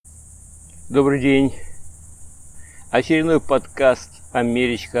Добрый день. Очередной подкаст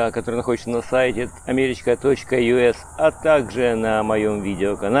 «Америка», который находится на сайте america.us, а также на моем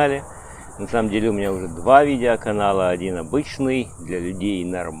видеоканале. На самом деле у меня уже два видеоканала. Один обычный, для людей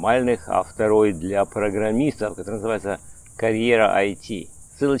нормальных, а второй для программистов, который называется «Карьера IT».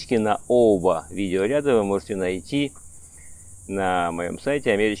 Ссылочки на оба видеоряда вы можете найти на моем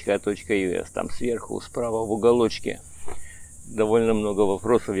сайте america.us. Там сверху, справа в уголочке. Довольно много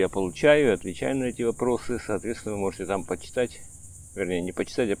вопросов я получаю, отвечаю на эти вопросы. Соответственно, вы можете там почитать, вернее, не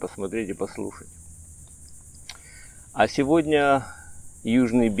почитать, а посмотреть и послушать. А сегодня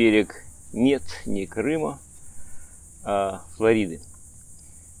южный берег нет не Крыма, а Флориды.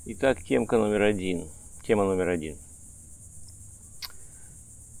 Итак, тема номер один.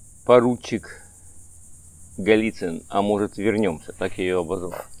 Поручик Галицын, а может вернемся, так я ее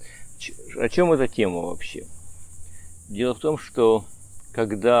обозвал. О чем эта тема вообще? Дело в том, что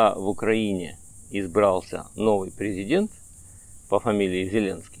когда в Украине избрался новый президент по фамилии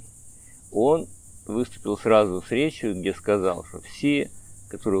Зеленский, он выступил сразу с речью, где сказал, что все,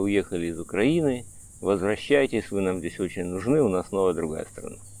 которые уехали из Украины, возвращайтесь, вы нам здесь очень нужны, у нас новая другая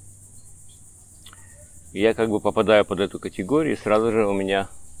страна. Я как бы попадаю под эту категорию, и сразу же у меня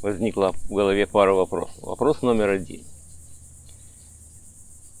возникла в голове пара вопросов. Вопрос номер один.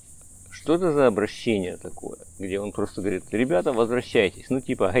 Что это за обращение такое, где он просто говорит: ребята, возвращайтесь, ну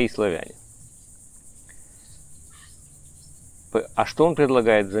типа «Гей, славяне». А что он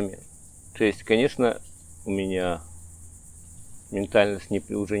предлагает взамен? То есть, конечно, у меня ментальность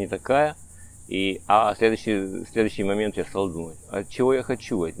уже не такая, а следующий момент я стал думать, а чего я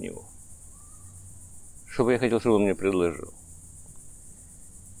хочу от него? Что бы я хотел, чтобы он мне предложил?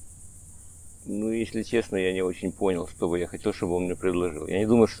 Ну, если честно, я не очень понял, что бы я хотел, чтобы он мне предложил. Я не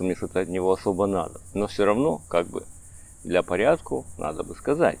думаю, что мне что-то от него особо надо. Но все равно, как бы, для порядку надо бы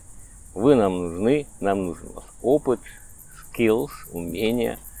сказать: вы нам нужны, нам нужен у вас опыт, skills,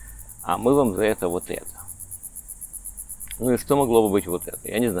 умения, а мы вам за это вот это. Ну и что могло бы быть вот это?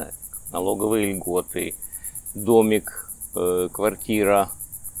 Я не знаю. Налоговые льготы, домик, квартира,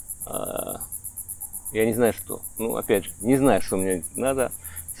 я не знаю что. Ну, опять же, не знаю, что мне надо.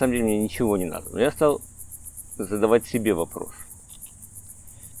 На самом деле мне ничего не надо. Но я стал задавать себе вопрос.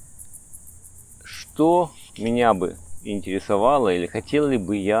 Что меня бы интересовало или хотел ли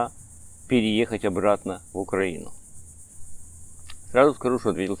бы я переехать обратно в Украину? Сразу скажу, что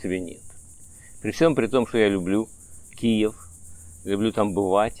ответил себе нет. При всем при том, что я люблю Киев, люблю там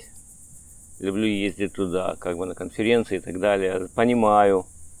бывать, люблю ездить туда, как бы на конференции и так далее. Понимаю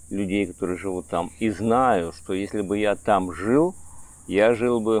людей, которые живут там, и знаю, что если бы я там жил, я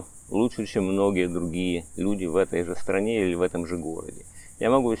жил бы лучше, чем многие другие люди в этой же стране или в этом же городе.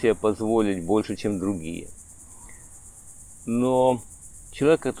 Я могу себе позволить больше, чем другие. Но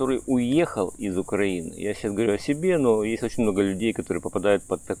человек, который уехал из Украины, я сейчас говорю о себе, но есть очень много людей, которые попадают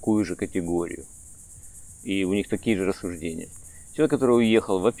под такую же категорию. И у них такие же рассуждения. Человек, который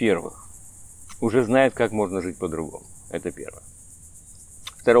уехал, во-первых, уже знает, как можно жить по-другому. Это первое.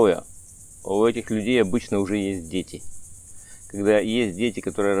 Второе. У этих людей обычно уже есть дети. Когда есть дети,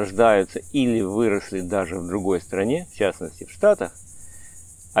 которые рождаются или выросли даже в другой стране, в частности в Штатах,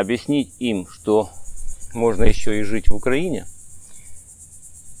 объяснить им, что можно еще и жить в Украине,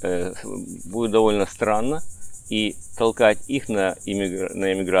 будет довольно странно, и толкать их на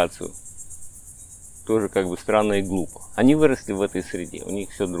эмиграцию тоже как бы странно и глупо. Они выросли в этой среде, у них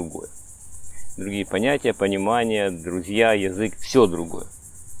все другое. Другие понятия, понимания, друзья, язык, все другое.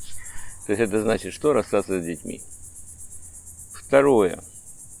 То есть это значит, что расстаться с детьми. Второе.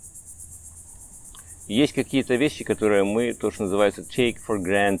 Есть какие-то вещи, которые мы, то, что называется take for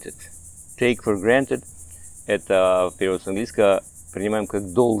granted. Take for granted – это в переводе с английского принимаем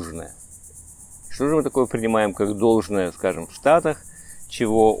как должное. Что же мы такое принимаем как должное, скажем, в Штатах,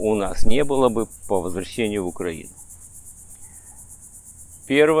 чего у нас не было бы по возвращению в Украину?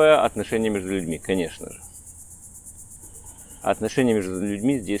 Первое – отношения между людьми, конечно же. Отношения между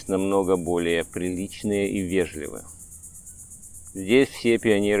людьми здесь намного более приличные и вежливые. Здесь все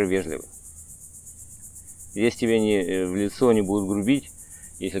пионеры вежливы. Здесь тебе в лицо не будут грубить,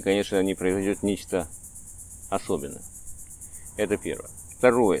 если, конечно, не произойдет нечто особенное. Это первое.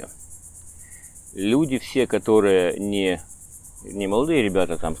 Второе. Люди все, которые не молодые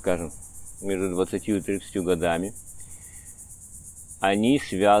ребята, там, скажем, между 20 и 30 годами, они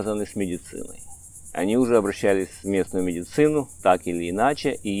связаны с медициной. Они уже обращались в местную медицину, так или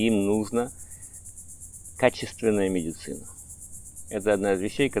иначе, и им нужна качественная медицина. Это одна из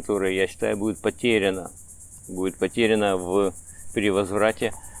вещей, которая, я считаю, будет потеряна при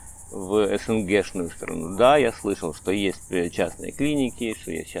возврате в СНГшную страну. Да, я слышал, что есть частные клиники,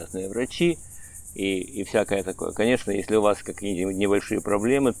 что есть частные врачи и всякое такое. Конечно, если у вас какие-нибудь небольшие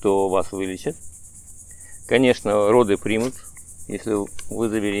проблемы, то вас вылечат. Конечно, роды примут, если вы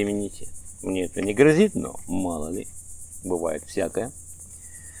забеременеете. Мне это не грозит, но мало ли, бывает всякое.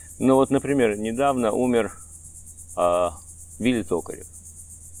 Но вот, например, недавно умер Вилли Токарев.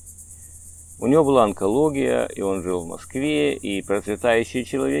 У него была онкология, и он жил в Москве, и процветающий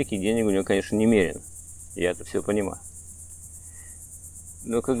человек, и денег у него, конечно, немерено. Я это все понимаю.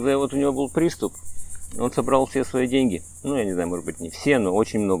 Но когда вот у него был приступ, он собрал все свои деньги. Ну, я не знаю, может быть, не все, но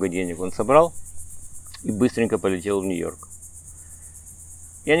очень много денег он собрал и быстренько полетел в Нью-Йорк.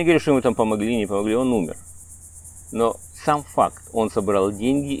 Я не говорю, что ему там помогли, не помогли, он умер. Но сам факт, он собрал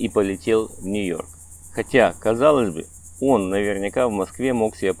деньги и полетел в Нью-Йорк. Хотя, казалось бы, он наверняка в Москве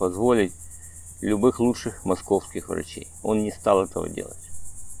мог себе позволить любых лучших московских врачей. Он не стал этого делать.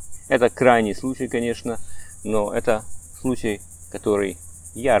 Это крайний случай, конечно, но это случай, который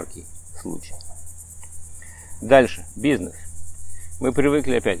яркий случай. Дальше. Бизнес. Мы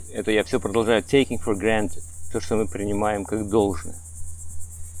привыкли опять, это я все продолжаю, taking for granted, то, что мы принимаем как должное.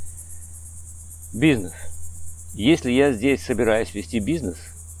 Бизнес. Если я здесь собираюсь вести бизнес,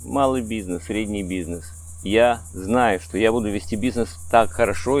 малый бизнес, средний бизнес, я знаю, что я буду вести бизнес так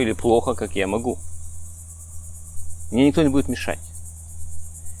хорошо или плохо, как я могу. Мне никто не будет мешать.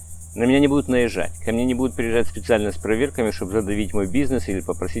 На меня не будут наезжать. Ко мне не будут приезжать специально с проверками, чтобы задавить мой бизнес или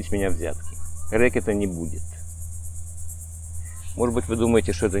попросить меня взятки. Рэкета не будет. Может быть, вы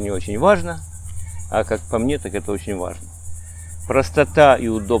думаете, что это не очень важно, а как по мне, так это очень важно. Простота и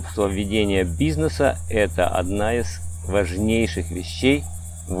удобство ведения бизнеса – это одна из важнейших вещей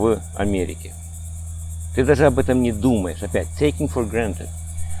в Америке. Ты даже об этом не думаешь. Опять, taking for granted.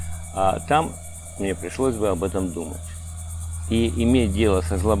 А там мне пришлось бы об этом думать. И иметь дело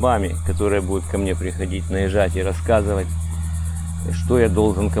со жлобами, которые будут ко мне приходить, наезжать и рассказывать, что я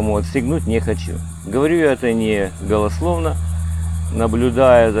должен кому отстегнуть, не хочу. Говорю я это не голословно,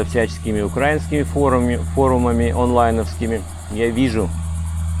 наблюдая за всяческими украинскими форумами онлайновскими. Я вижу,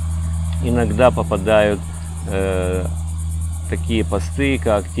 иногда попадают такие посты,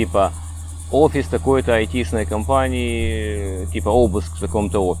 как типа офис такой-то айтишной компании, типа обыск в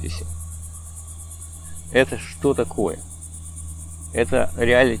таком-то офисе. Это что такое? Это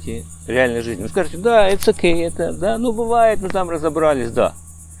реалити, реальная жизнь. Вы скажете, да, it's okay, это, да, ну бывает, мы там разобрались, да.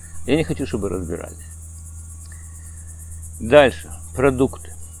 Я не хочу, чтобы разбирались. Дальше,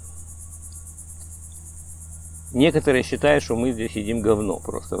 продукты. Некоторые считают, что мы здесь едим говно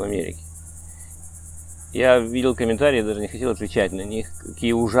просто в Америке. Я видел комментарии, даже не хотел отвечать на них,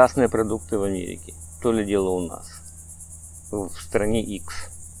 какие ужасные продукты в Америке. То ли дело у нас, в стране X.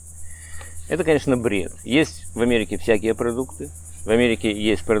 Это, конечно, бред. Есть в Америке всякие продукты. В Америке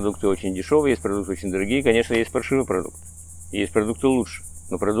есть продукты очень дешевые, есть продукты очень дорогие. Конечно, есть паршивые продукты. Есть продукты лучше,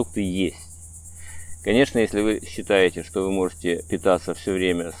 но продукты есть. Конечно, если вы считаете, что вы можете питаться все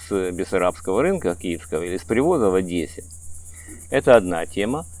время с бессарабского рынка киевского или с привоза в Одессе, это одна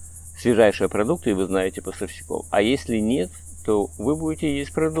тема. Свежайшие продукты, и вы знаете поставщиков. А если нет, то вы будете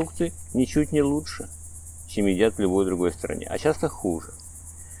есть продукты ничуть не лучше, чем едят в любой другой стране, а часто хуже.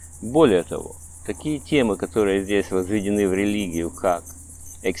 Более того, такие темы, которые здесь возведены в религию, как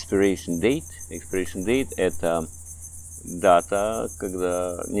expiration date это дата,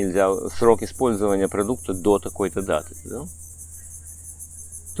 когда нельзя, срок использования продукта до такой-то даты, да?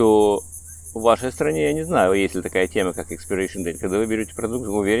 То в вашей стране, я не знаю, есть ли такая тема, как expiration date. Когда вы берете продукт,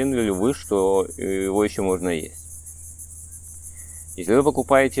 уверены ли вы, что его еще можно есть? Если вы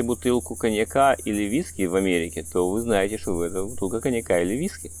покупаете бутылку коньяка или виски в Америке, то вы знаете, что это бутылка коньяка или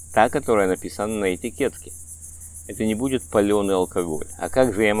виски. Та, которая написана на этикетке. Это не будет паленый алкоголь. А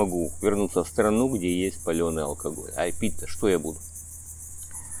как же я могу вернуться в страну, где есть паленый алкоголь? А пить-то что я буду?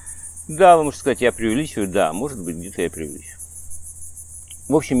 Да, вы можете сказать, я преувеличиваю. Да, может быть, где-то я преувеличиваю.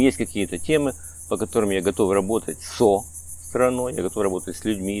 В общем, есть какие-то темы, по которым я готов работать со страной, я готов работать с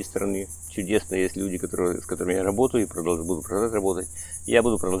людьми из страны. Чудесно, есть люди, с которыми я работаю и буду продолжать работать. Я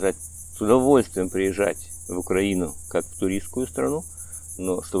буду продолжать с удовольствием приезжать в Украину, как в туристскую страну,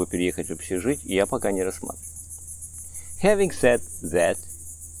 но чтобы переехать вообще жить, я пока не рассматриваю. Having said that,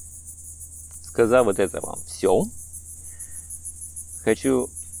 сказав вот это вам все, хочу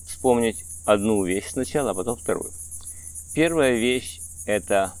вспомнить одну вещь сначала, а потом вторую. Первая вещь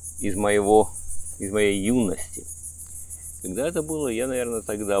это из моей юности. Когда это было, я, наверное,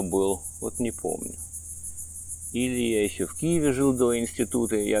 тогда был, вот не помню. Или я еще в Киеве жил до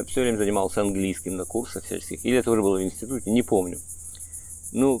института, я все время занимался английским на курсах всяческих, или это уже было в институте, не помню.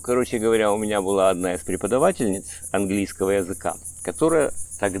 Ну, короче говоря, у меня была одна из преподавательниц английского языка, которая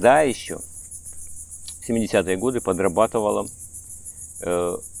тогда еще, в 70-е годы, подрабатывала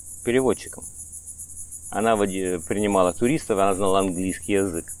переводчиком. Она принимала туристов, она знала английский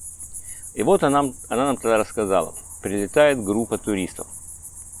язык. И вот она нам тогда рассказала, прилетает группа туристов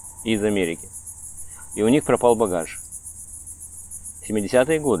из Америки, и у них пропал багаж.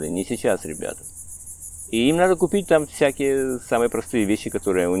 70-е годы, не сейчас, ребята. И им надо купить там всякие самые простые вещи,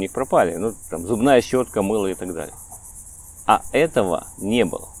 которые у них пропали. Ну, там, зубная щетка, мыло и так далее. А этого не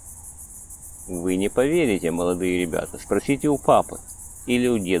было. Вы не поверите, молодые ребята. Спросите у папы или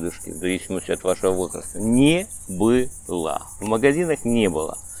у дедушки, в зависимости от вашего возраста. Не было. В магазинах не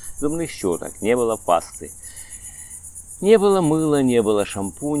было зубных щеток, не было пасты. Не было мыла, не было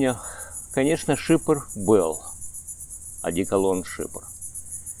шампуня. Конечно, шипр был. Одеколон шипр.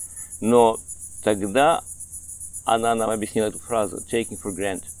 Но тогда она нам объяснила эту фразу taking for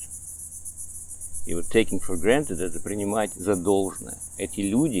granted. И вот taking for granted — это принимать за должное. Эти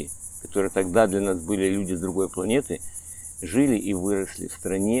люди, которые тогда для нас были люди с другой планеты, жили и выросли в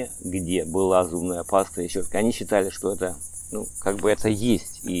стране, где была зубная паста и щетка. Они считали, что это, как бы это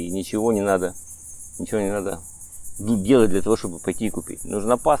есть, и ничего не надо делать для того, чтобы пойти и купить.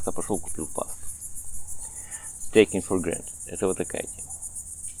 Нужна паста, пошел купил пасту. Taking for granted. Это вот такая тема.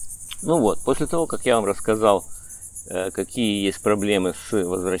 Ну вот, после того, как я вам рассказал, какие есть проблемы с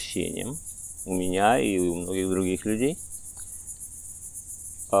возвращением у меня и у многих других людей,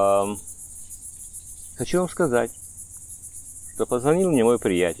 хочу вам сказать, что позвонил мне мой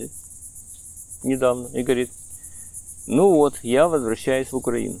приятель недавно и говорит: ну вот, я возвращаюсь в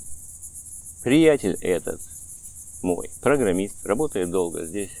Украину. Приятель этот мой, программист, работает долго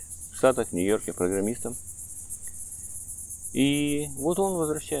здесь, в Штатах, в Нью-Йорке, программистом. И вот он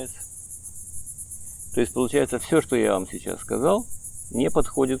возвращается. То есть, получается, все, что я вам сейчас сказал, не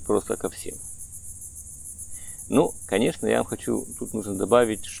подходит просто ко всем. Ну, конечно, я вам хочу, тут нужно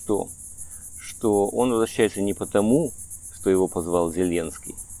добавить, что он возвращается не потому, что его позвал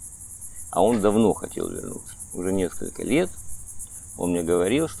Зеленский, а он давно хотел вернуться. Уже несколько лет он мне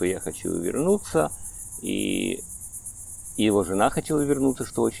говорил, что я хочу вернуться, и его жена хотела вернуться,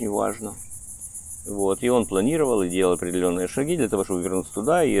 что очень важно. Вот, и он планировал и делал определенные шаги для того, чтобы вернуться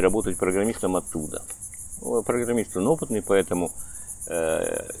туда и работать программистом оттуда. Программист он опытный, поэтому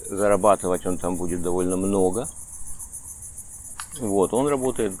зарабатывать он там будет довольно много. Вот, он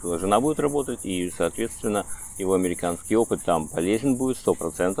работает, жена будет работать, и, соответственно, его американский опыт там полезен будет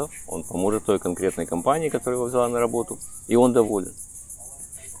 100%. Он поможет той конкретной компании, которая его взяла на работу, и он доволен.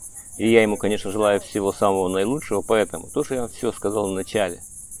 И я ему, конечно, желаю всего самого наилучшего, поэтому то, что я вам все сказал в начале,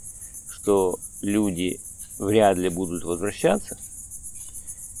 что люди вряд ли будут возвращаться,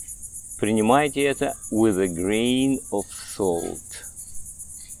 принимайте это with a grain of salt.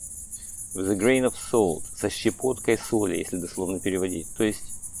 With a grain of salt. Со щепоткой соли, если дословно переводить. То есть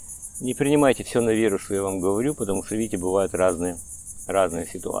не принимайте все на веру, что я вам говорю, потому что, видите, бывают разные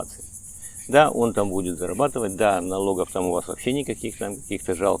ситуации. Да, он там будет зарабатывать, да, налогов там у вас вообще никаких, там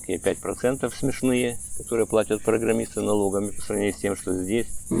каких-то жалкие 5% смешные, которые платят программисты налогами по сравнению с тем, что здесь.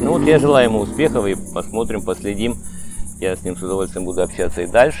 Ну вот я желаю ему успехов и посмотрим, последим. Я с ним с удовольствием буду общаться и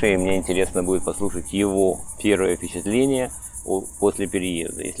дальше, и мне интересно будет послушать его первое впечатление после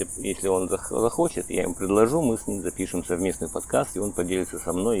переезда. Если он захочет, я ему предложу, мы с ним запишем совместный подкаст, и он поделится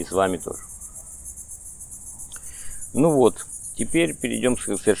со мной и с вами тоже. Ну вот, теперь перейдем к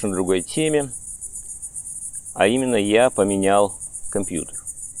совершенно другой теме, а именно я поменял компьютер.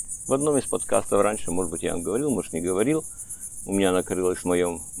 В одном из подкастов раньше, может быть, я вам говорил, может, не говорил, у меня накрылось в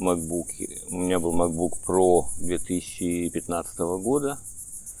моем Макбуке, у меня был Макбук Pro 2015 года,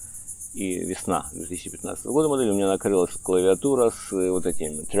 и весна 2015 года модели, у меня накрылась клавиатура с вот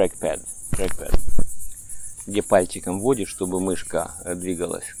этим трекпад, где пальчиком вводишь, чтобы мышка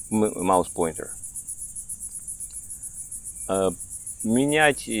двигалась, маус-поинтер.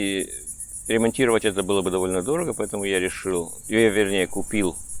 Менять и ремонтировать это было бы довольно дорого, поэтому я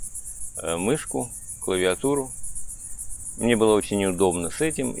купил мышку, клавиатуру. Мне было очень неудобно с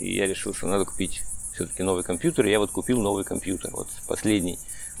этим, и я решил, что надо купить все-таки новый компьютер. И я вот купил новый компьютер, вот последний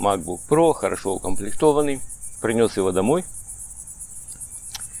Макбук Pro, хорошо укомплектованный. Принес его домой,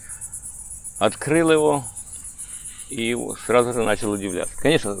 открыл его и сразу же начал удивляться.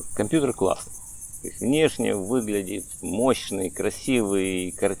 Конечно, компьютер классный. То есть внешне выглядит мощный,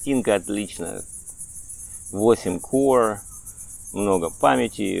 красивый, картинка отличная, 8 core, много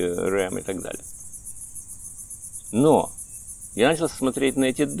памяти, RAM и так далее. Но я начал смотреть на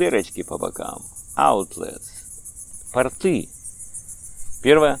эти дырочки по бокам, outlets, порты.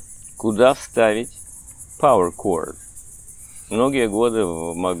 Первое, куда вставить power cord. Многие годы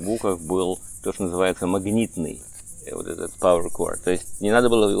в макбуках был то, что называется магнитный вот этот power cord. То есть не надо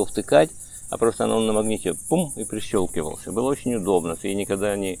было его втыкать, а просто он на магните пум и прищелкивался. Было очень удобно. Ты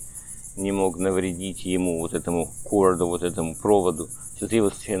никогда не мог навредить ему, вот этому корду, вот этому проводу. Если ты его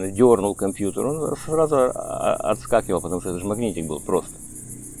случайно дернул компьютер, он сразу отскакивал, потому что это же магнитик был просто.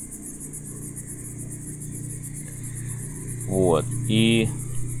 Вот. И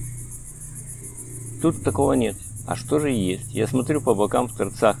тут такого нет. А что же есть? Я смотрю по бокам в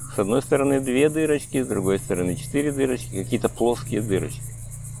торцах. С одной стороны 2 дырочки, с другой стороны 4 дырочки, какие-то плоские дырочки.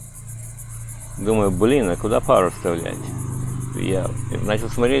 Думаю, блин, а куда пару вставлять? Я начал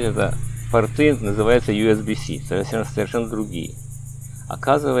смотреть, это порты называются USB-C, совершенно другие.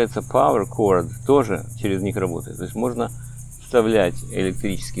 Оказывается, power cord тоже через них работает. То есть можно вставлять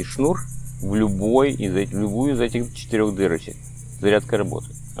электрический шнур в любую из этих 4 дырочек. Зарядка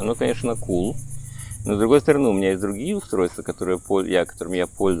работает. Оно, конечно, cool. Но с другой стороны, у меня есть другие устройства, которыми я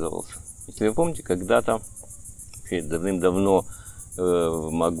пользовался. Если вы помните, когда-то, давным-давно, в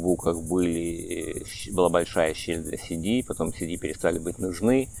макбуках была большая щель для CD, потом CD перестали быть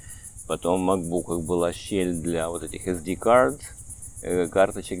нужны. Потом в макбуках была щель для вот этих SD-карт,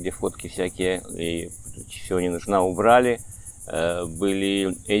 карточек, где фотки всякие, и все не нужна, убрали.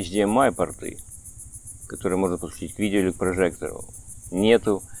 Были HDMI порты, которые можно подключить к видео или к прожектору.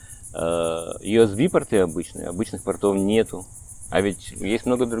 Нету. USB порты обычных портов нету. А ведь есть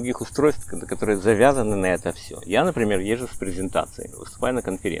много других устройств, которые завязаны на это все. Я, например, езжу с презентацией, выступаю на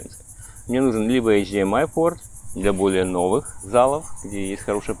конференции. Мне нужен либо HDMI порт для более новых залов, где есть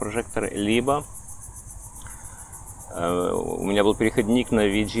хорошие прожекторы, либо у меня был переходник на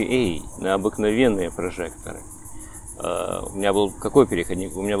VGA, на обыкновенные прожекторы. У меня был какой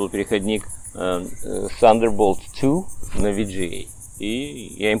переходник? У меня был переходник Thunderbolt 2 на VGA.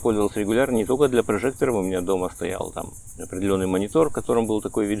 И я им пользовался регулярно не только для прожекторов, у меня дома стоял там определенный монитор, в котором был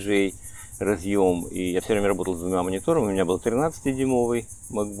такой VGA разъем, и я все время работал с 2 мониторами, у меня был 13-дюймовый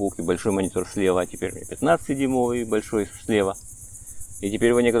Макбуук и большой монитор слева, а теперь у меня 15-дюймовый большой слева, и теперь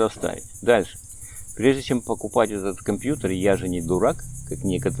его некуда вставить. Дальше. Прежде чем покупать этот компьютер, я же не дурак, как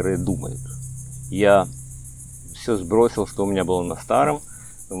некоторые думают, я все сбросил, что у меня было на старом.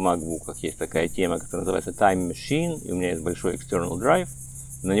 В макбуках есть такая тема, которая называется Time Machine, и у меня есть большой external drive.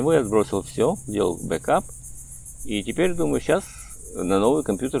 На него я сбросил все, сделал бэкап, и теперь думаю, сейчас на новый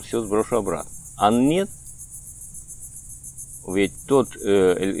компьютер все сброшу обратно. А нет, ведь тот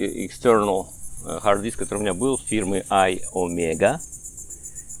external hard disk, который у меня был, фирмы iOmega,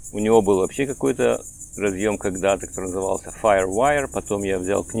 у него был вообще какой-то разъем когда-то, который назывался Firewire, потом я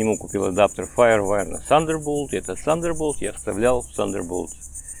взял к нему, купил адаптер Firewire на Thunderbolt, и этот Thunderbolt я вставлял в Thunderbolt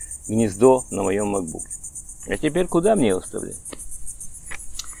гнездо на моем макбуке. А теперь куда мне его вставлять?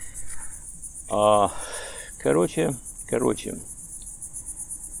 Короче,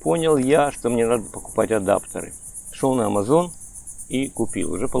 понял я, что мне надо покупать адаптеры. Шел на Amazon и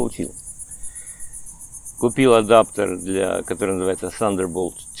купил, уже получил. Купил адаптер, который называется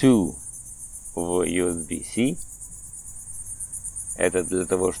Thunderbolt 2 в USB-C. Это для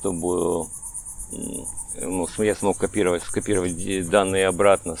того, чтобы я смог скопировать данные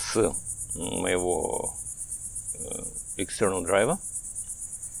обратно с моего external drive.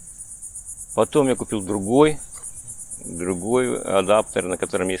 Потом я купил другой адаптер, на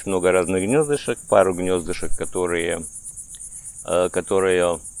котором есть много разных гнездышек, пару гнездышек, которые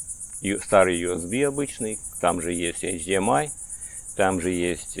старый USB обычный, там же есть HDMI, там же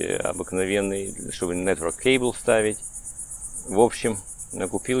есть обыкновенный, чтобы network cable ставить. В общем,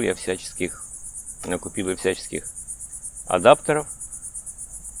 накупил я всяческих адаптеров.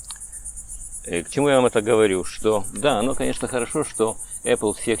 К чему я вам это говорю? Что, да, оно, конечно, хорошо, что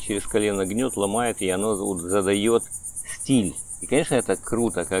Apple всех через колено гнет, ломает, и оно задает стиль. И, конечно, это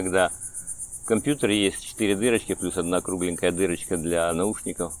круто, когда в компьютере есть 4 дырочки, плюс одна кругленькая дырочка для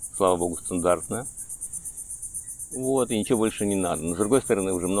наушников, слава богу, стандартная. Вот, и ничего больше не надо. Но, с другой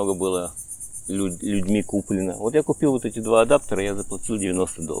стороны, уже много было людьми куплено. Вот я купил вот эти 2 адаптера, я заплатил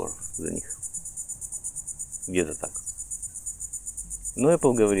 $90 за них. Где-то так. Но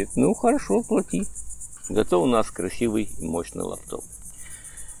Apple говорит, ну хорошо, плати. Зато у нас красивый и мощный лаптоп.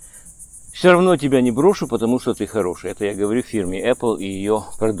 Все равно тебя не брошу, потому что ты хороший. Это я говорю фирме Apple и ее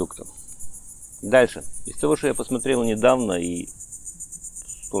продуктам. Дальше. Из того, что я посмотрел недавно и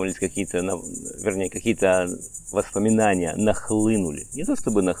вспомнились какие-то воспоминания нахлынули. Не то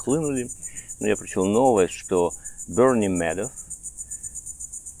чтобы нахлынули, но я прочел новость, что Burnie Madoff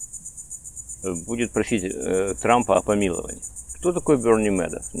будет просить Трампа о помиловании. Кто такой Burnie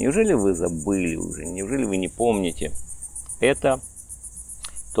Madoff? Неужели вы забыли уже? Неужели вы не помните? Это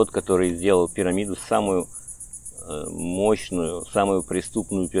тот, который сделал пирамиду самую мощную, самую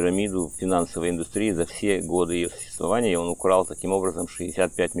преступную пирамиду финансовой индустрии за все годы ее существования. И он украл таким образом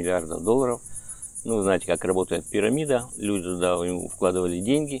 65 миллиардов долларов. Ну, вы знаете, как работает пирамида. Люди туда ему вкладывали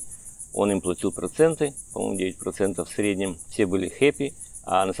деньги, он им платил проценты, по-моему, 9% в среднем. Все были хэппи,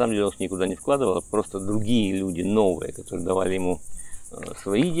 а на самом деле он их никуда не вкладывал. Просто другие люди, новые, которые давали ему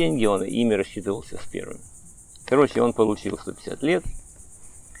свои деньги, он ими рассчитывался с первыми. Короче, он получил 150 лет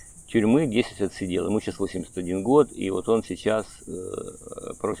тюрьмы, 10 отсидел. Ему сейчас 81 год, и вот он сейчас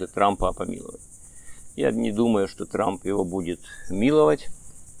просит Трампа о помиловании. Я не думаю, что Трамп его будет миловать.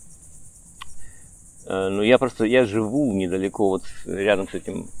 Но я живу недалеко, вот рядом с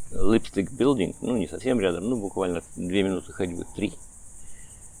этим Lipstick Building, ну не совсем рядом, ну буквально 2 минуты ходьбы, 3.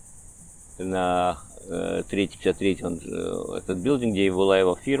 На 353 этот билдинг, где была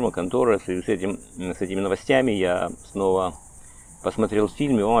его фирма, контора. В связи с этими новостями я снова посмотрел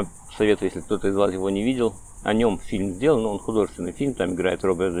фильм, и вам советую, если кто-то из вас его не видел, о нем фильм сделан, он художественный фильм, там играет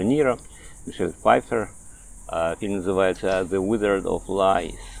Роберт Де Ниро, Мишель Пфайффер. Фильм называется The Wizard of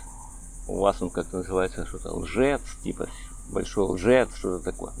Lies. У вас он как-то называется что-то лжец, типа большой лжец, что-то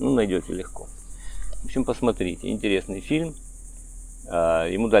такое. Ну, найдете легко. В общем, посмотрите. Интересный фильм.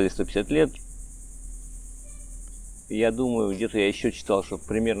 Ему дали 150 лет. Я думаю, где-то я еще читал, что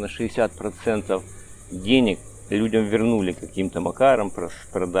примерно 60% денег людям вернули каким-то макаром,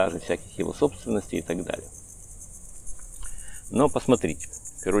 продажи всяких его собственностей и так далее. Но посмотрите.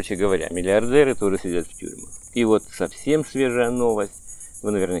 Короче говоря, миллиардеры тоже сидят в тюрьмах. И вот совсем свежая новость. Вы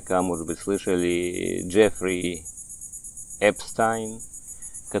наверняка, может быть, слышали Jeffery Epstein,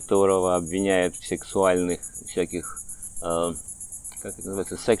 которого обвиняют в сексуальных всяких, как это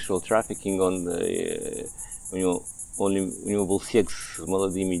называется, sexual trafficking. У него был секс с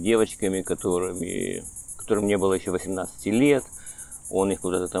молодыми девочками, которым не было еще 18 лет. Он их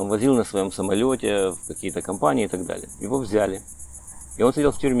куда-то там возил на своем самолете в какие-то компании и так далее. Его взяли. И он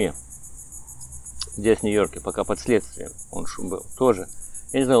сидел в тюрьме. Здесь, в Нью-Йорке, пока под следствием он был тоже.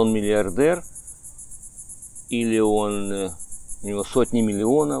 Я не знаю, он миллиардер, или у него сотни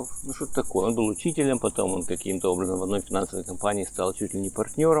миллионов, ну что-то такое. Он был учителем, потом он каким-то образом в одной финансовой компании стал чуть ли не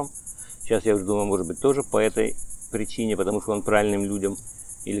партнером. Сейчас я уже думаю, может быть, тоже по этой причине, потому что он правильным людям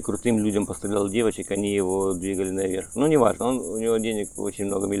или крутым людям поставлял девочек, они его двигали наверх. Но неважно, у него денег очень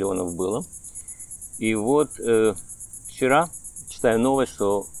много миллионов было. И вот вчера читаю новость,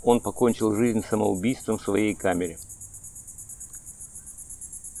 что он покончил жизнь самоубийством в своей камере.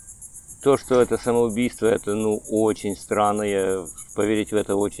 То, что это самоубийство, это очень странно, поверить в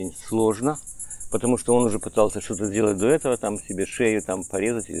это очень сложно, потому что он уже пытался что-то сделать до этого, там себе шею там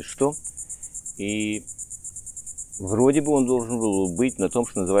порезать или что. И вроде бы он должен был быть на том,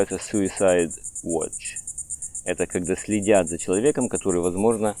 что называется suicide watch. Это когда следят за человеком, который,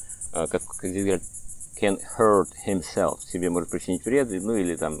 возможно, как здесь говорят, can hurt himself, себе может причинить вред, ну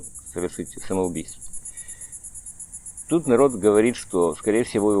или там совершить самоубийство. Тут народ говорит, что, скорее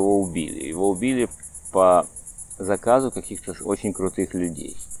всего, его убили. Его убили по заказу каких-то очень крутых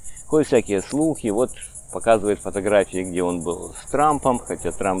людей. Ходят всякие слухи. Вот показывает фотографии, где он был с Трампом,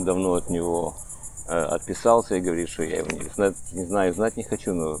 хотя Трамп давно от него отписался и говорит, что я его не знаю, знать не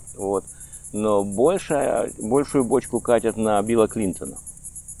хочу. Но большую бочку катят на Билла Клинтона.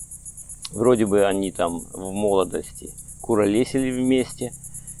 Вроде бы они там в молодости куролесили вместе,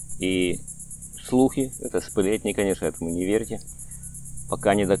 и слухи, это сплетни, конечно, этому не верьте.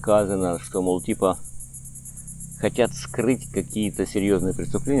 Пока не доказано, что, мол, типа хотят скрыть какие-то серьезные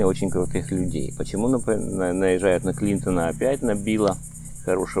преступления очень крутых людей. Почему наезжают на Клинтона опять, на Билла,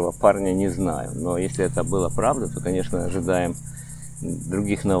 хорошего парня, не знаю. Но если это была правда, то, конечно, ожидаем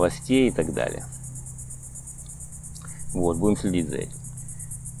других новостей и так далее. Вот, будем следить за этим.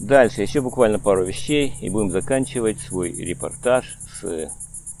 Дальше еще буквально пару вещей, и будем заканчивать свой репортаж с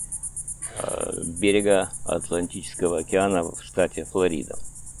берега Атлантического океана в штате Флорида.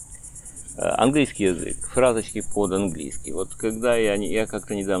 Английский язык, фразочки под английский. Вот когда я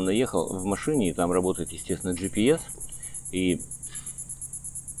как-то недавно ехал в машине, и там работает, естественно, GPS, и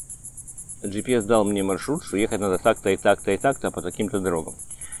GPS дал мне маршрут, что ехать надо так-то и так-то и так-то по таким-то дорогам.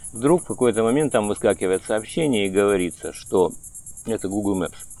 Вдруг в какой-то момент там выскакивает сообщение и говорится, что это Google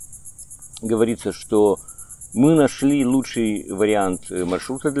Maps. Говорится, что мы нашли лучший вариант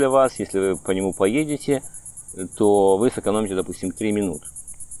маршрута для вас. Если вы по нему поедете, то вы сэкономите, допустим, 3 минуты.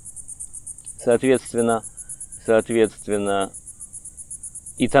 Соответственно,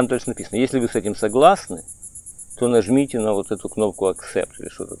 и там точно написано, если вы с этим согласны, то нажмите на вот эту кнопку Accept или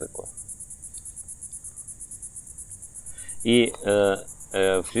что-то такое. И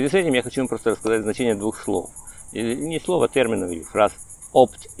в связи с этим я хочу вам просто рассказать значение двух слов. Не слов, а терминов или фраз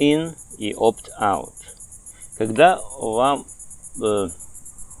opt-in и opt-out. Когда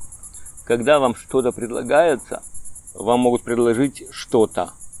вам что-то предлагается, вам могут предложить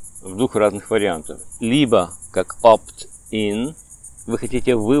что-то в двух разных вариантах. Либо как opt-in, вы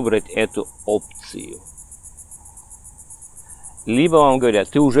хотите выбрать эту опцию. Либо вам говорят,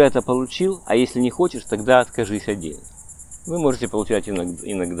 ты уже это получил, а если не хочешь, тогда откажись отдельно. Вы можете получать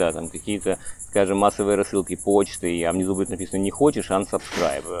иногда там какие-то, скажем, массовые рассылки почты, а внизу будет написано «не хочешь,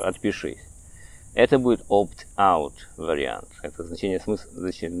 unsubscribe», «отпишись». Это будет opt-out вариант. Это значение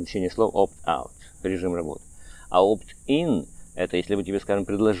слов opt-out, режим работы. А opt-in – это если бы тебе, скажем,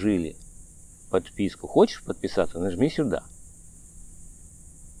 предложили подписку. Хочешь подписаться? Нажми сюда.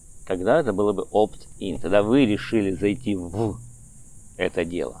 Тогда это было бы opt-in. Тогда вы решили зайти в это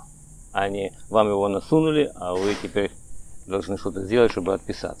дело. А не вам его насунули, а вы теперь должны что-то сделать, чтобы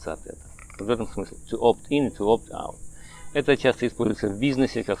отписаться от этого. В этом смысле. To opt-in и to opt-out. Это часто используется в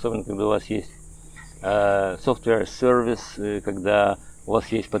бизнесе, особенно когда у вас есть software service, когда у вас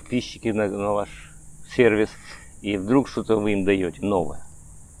есть подписчики на ваш сервис, и вдруг что-то вы им даете новое.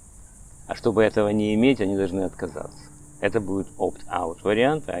 А чтобы этого не иметь, они должны отказаться. Это будет opt-out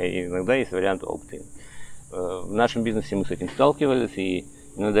вариант, а иногда есть вариант opt-in. В нашем бизнесе мы с этим сталкивались, и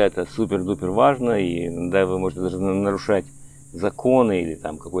иногда это супер-дупер важно, и иногда вы можете даже нарушать законы или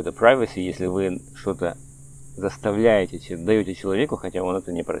там какой-то privacy, если вы что-то заставляете, даете человеку, хотя он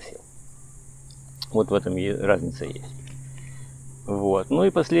это не просил. Вот в этом разница есть. Вот. Ну и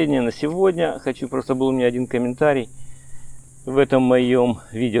последнее на сегодня. Был у меня один комментарий в этом моем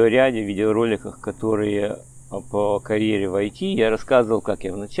видеоряде, видеороликах, которые по карьере в IT. Я рассказывал, как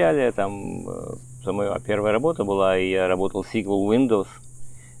я в начале, там моя первая работа была, и я работал с SQL Windows,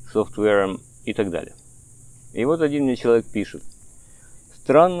 софтвером и так далее. И вот один мне человек пишет: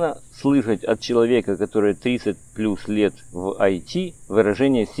 странно слышать от человека, который 30 плюс лет в IT,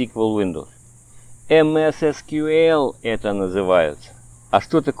 выражение SQL Windows. MS SQL это называется. А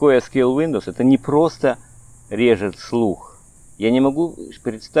что такое SQL Windows? Это не просто режет слух. Я не могу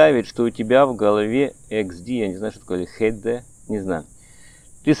представить, что у тебя в голове XD, я не знаю, что такое, HD, не знаю.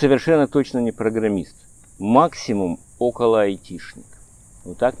 Ты совершенно точно не программист. Максимум около айтишник.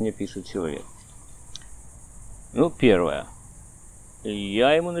 Вот так мне пишет человек. Ну, первое.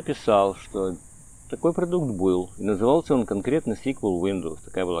 Я ему написал, что такой продукт был. И назывался он конкретно SQL Windows.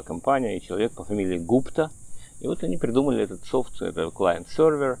 Такая была компания, и человек по фамилии Гупта. И вот они придумали этот софт, это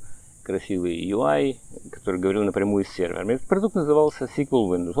клиент-сервер, красивый UI, который говорил напрямую с сервером. Этот продукт назывался SQL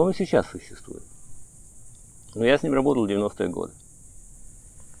Windows. Он и сейчас существует. Но я с ним работал в 90-е годы.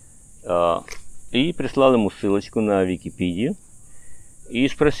 И прислал ему ссылочку на Википедию. И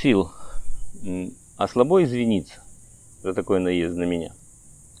спросил, а слабо извиниться за такой наезд на меня?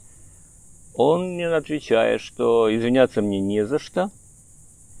 Он мне отвечает, что извиняться мне не за что.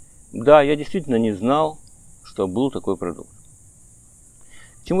 Да, я действительно не знал, что был такой продукт.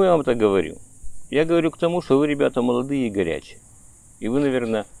 К чему я вам это говорю? Я говорю к тому, что вы, ребята, молодые и горячие. И вы,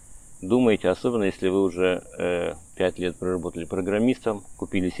 наверное, думаете, особенно если вы уже 5 лет проработали программистом,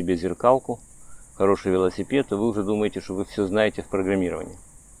 купили себе зеркалку, хороший велосипед, то вы уже думаете, что вы все знаете в программировании.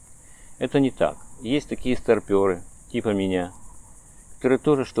 Это не так. Есть такие старперы, типа меня, которые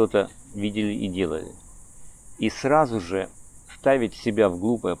тоже что-то видели и делали. И сразу же ставить себя в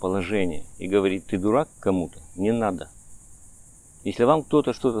глупое положение и говорить, ты дурак кому-то, не надо. Если вам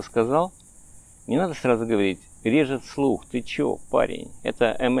кто-то что-то сказал, не надо сразу говорить, режет слух, ты чё, парень,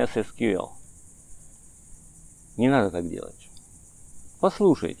 это MS SQL. Не надо так делать.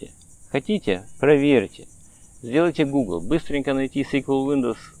 Послушайте, хотите, проверьте, сделайте Google, быстренько найти SQL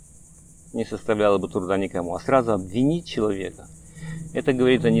Windows не составляло бы труда никому, а сразу обвинить человека, это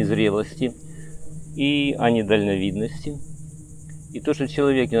говорит о незрелости и о недальновидности. И то, что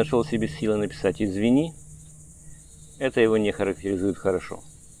человек не нашел себе силы написать «извини», это его не характеризует хорошо.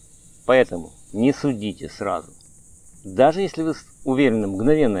 Поэтому не судите сразу. Даже если вы уверены,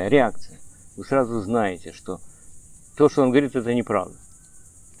 мгновенная реакция, вы сразу знаете, что то, что он говорит, это неправда.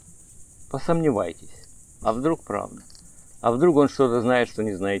 Посомневайтесь. А вдруг правда? А вдруг он что-то знает, что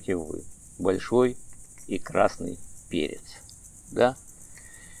не знаете вы? Большой и красный перец. Да?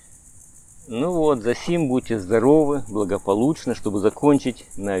 Ну вот, засим будьте здоровы, благополучно. Чтобы закончить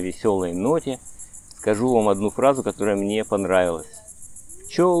на веселой ноте, скажу вам одну фразу, которая мне понравилась.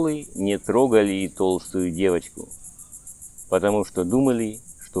 Пчелы не трогали и толстую девочку, потому что думали,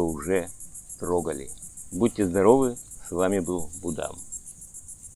 что уже трогали. Будьте здоровы, с вами был Будам.